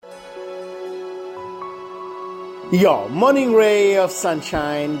Your morning ray of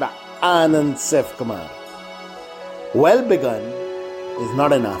sunshine by Anand Sivkumar. Well begun is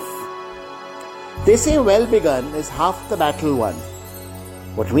not enough. They say well begun is half the battle won.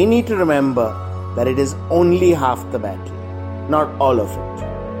 But we need to remember that it is only half the battle, not all of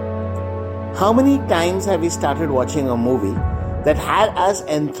it. How many times have we started watching a movie that had us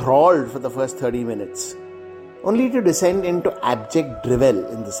enthralled for the first 30 minutes, only to descend into abject drivel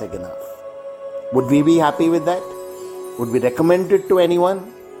in the second half? Would we be happy with that? Would we recommend it to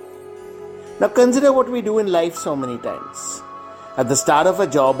anyone? Now consider what we do in life so many times. At the start of a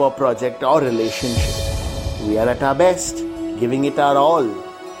job or project or relationship, we are at our best, giving it our all.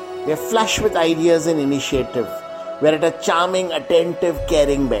 We are flush with ideas and initiative. We are at a charming, attentive,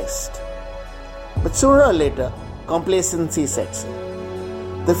 caring best. But sooner or later, complacency sets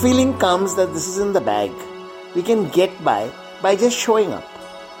in. The feeling comes that this is in the bag. We can get by just showing up.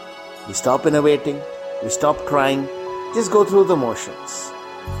 We stop innovating, we stop trying, just go through the motions.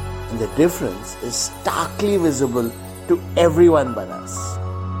 And the difference is starkly visible to everyone but us.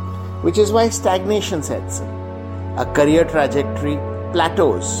 Which is why stagnation sets in. A career trajectory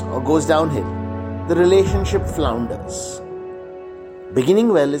plateaus or goes downhill. The relationship flounders.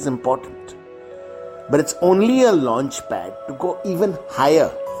 Beginning well is important. But it's only a launch pad to go even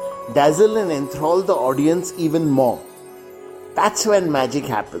higher, dazzle and enthrall the audience even more. That's when magic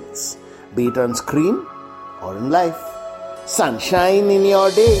happens, be it on screen or in life. Sunshine in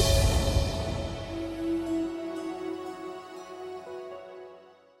your day.